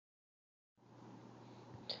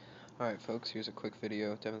Alright folks, here's a quick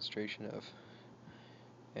video demonstration of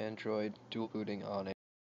Android dual booting on a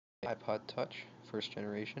iPod Touch, first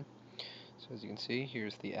generation. So as you can see,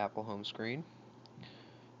 here's the Apple home screen.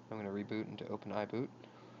 I'm going to reboot into Open iBoot.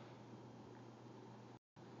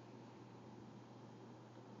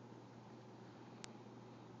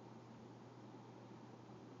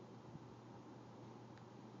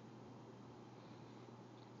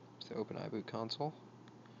 It's the Open iBoot console.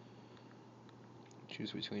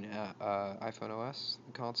 Choose between iPhone OS,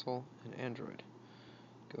 the console, and Android.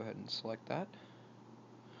 Go ahead and select that.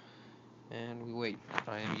 And we wait.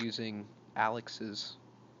 I am using Alex's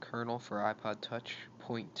kernel for iPod Touch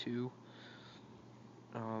 0.2.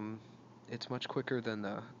 It's much quicker than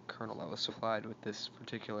the kernel that was supplied with this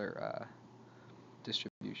particular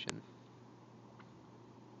distribution.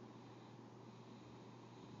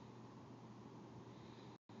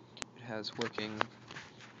 It has working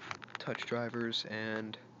touch drivers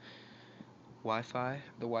and Wi-Fi.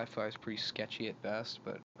 The Wi-Fi is pretty sketchy at best,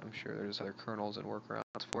 but I'm sure there's other kernels and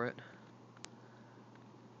workarounds for it.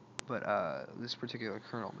 But this particular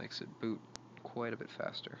kernel makes it boot quite a bit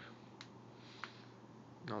faster,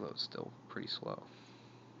 although it's still pretty slow.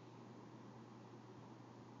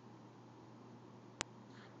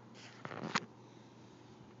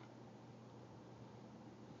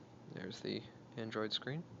 There's the Android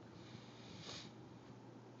screen.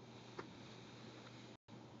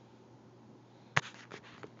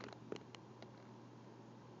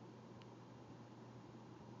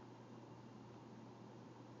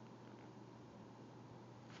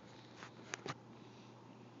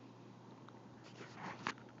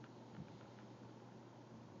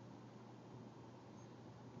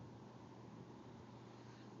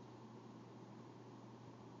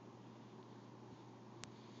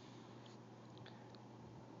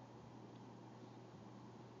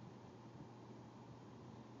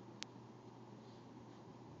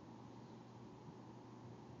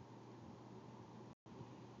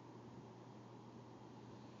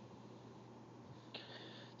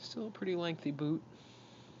 Still a pretty lengthy boot.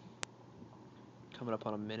 Coming up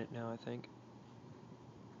on a minute now, I think.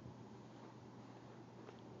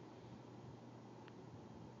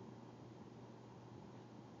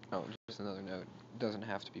 Oh, just another note. It doesn't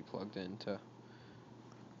have to be plugged into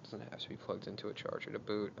a charger to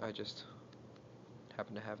boot. I just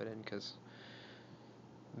happen to have it in because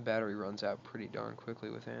battery runs out pretty darn quickly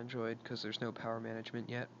with Android because there's no power management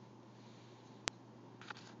yet.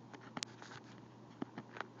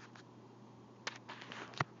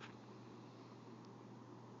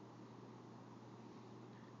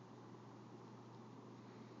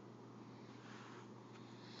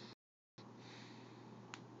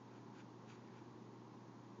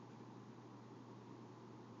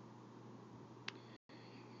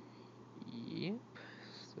 Yep,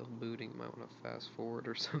 still booting. Might want to fast forward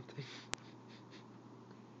or something.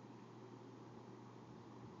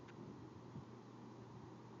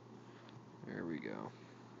 There we go.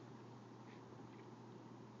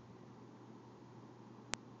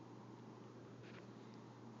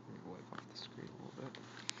 Wipe off the screen a little bit.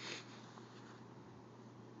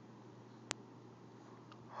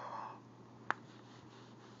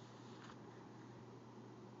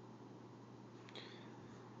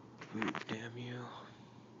 Boot, damn you.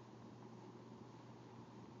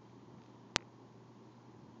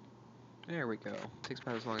 There we go. Takes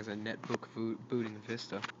about as long as a netbook booting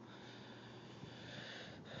Vista.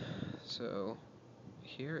 So,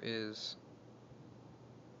 here is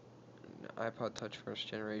an iPod Touch first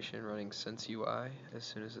generation running Sense UI as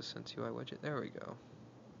soon as the Sense UI widget. There we go.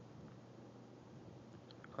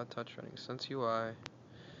 iPod Touch running Sense UI.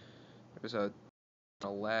 There's a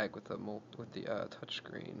lag with the touch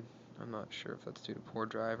screen. I'm not sure if that's due to poor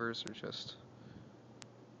drivers or just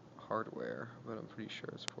hardware, but I'm pretty sure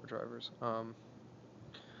it's poor drivers.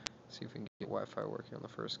 See if we can get Wi-Fi working on the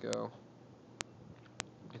first go.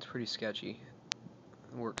 It's pretty sketchy.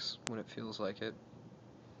 It works when it feels like it.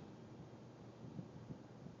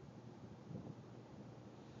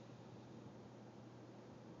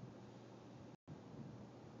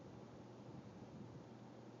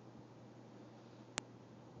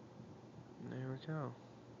 And there we go.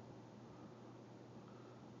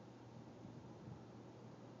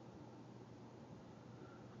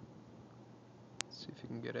 Let's see if you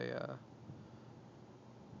can get a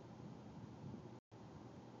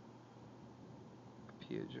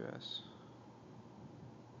IP address.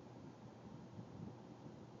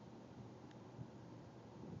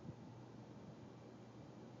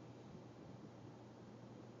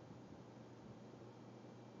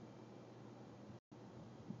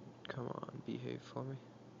 Come on, behave for me.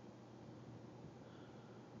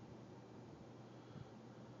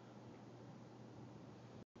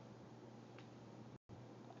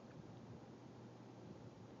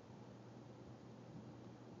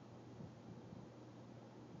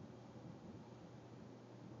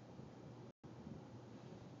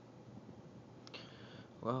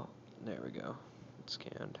 Well, there we go. It's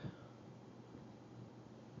scanned.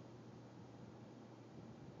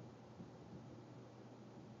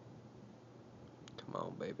 Come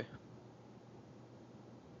on, baby.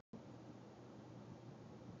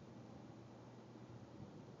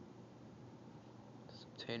 It's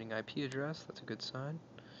obtaining IP address. That's a good sign.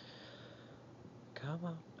 Come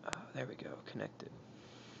on. Oh, there we go. Connected.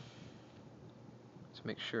 Let's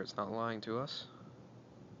make sure it's not lying to us.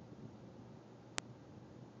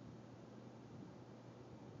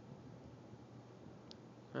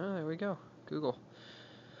 Oh, there we go. Google.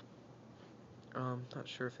 Not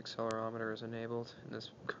sure if accelerometer is enabled in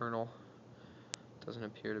this kernel. Doesn't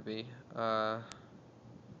appear to be.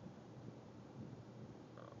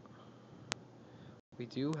 We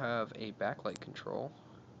do have a backlight control.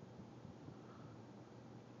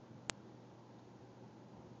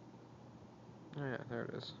 Oh yeah, there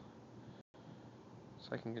it is.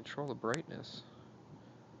 So I can control the brightness.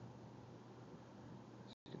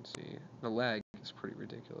 As you can see, the lag is pretty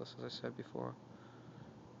ridiculous, as I said before.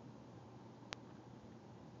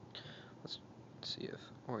 Let's see if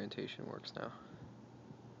orientation works now.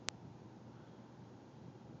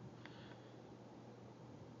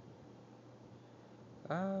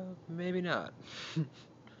 Maybe not.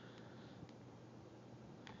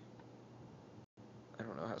 I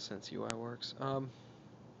don't know how Sense UI works. The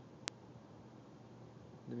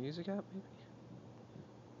music app, maybe?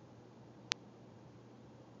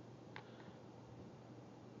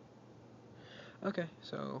 Okay,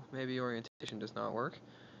 so maybe orientation does not work,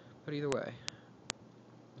 but either way,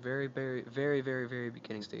 very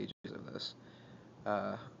beginning stages of this.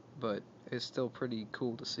 But it's still pretty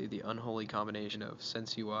cool to see the unholy combination of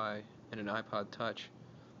Sense UI and an iPod Touch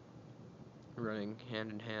running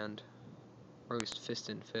hand in hand, or at least fist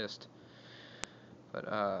in fist.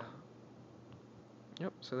 But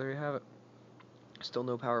yep. So there you have it. Still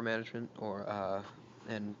no power management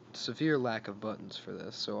and severe lack of buttons for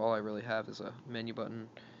this. So all I really have is a menu button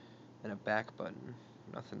and a back button.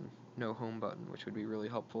 Nothing, no home button, which would be really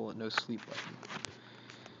helpful, and no sleep button.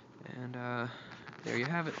 And there you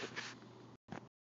have it.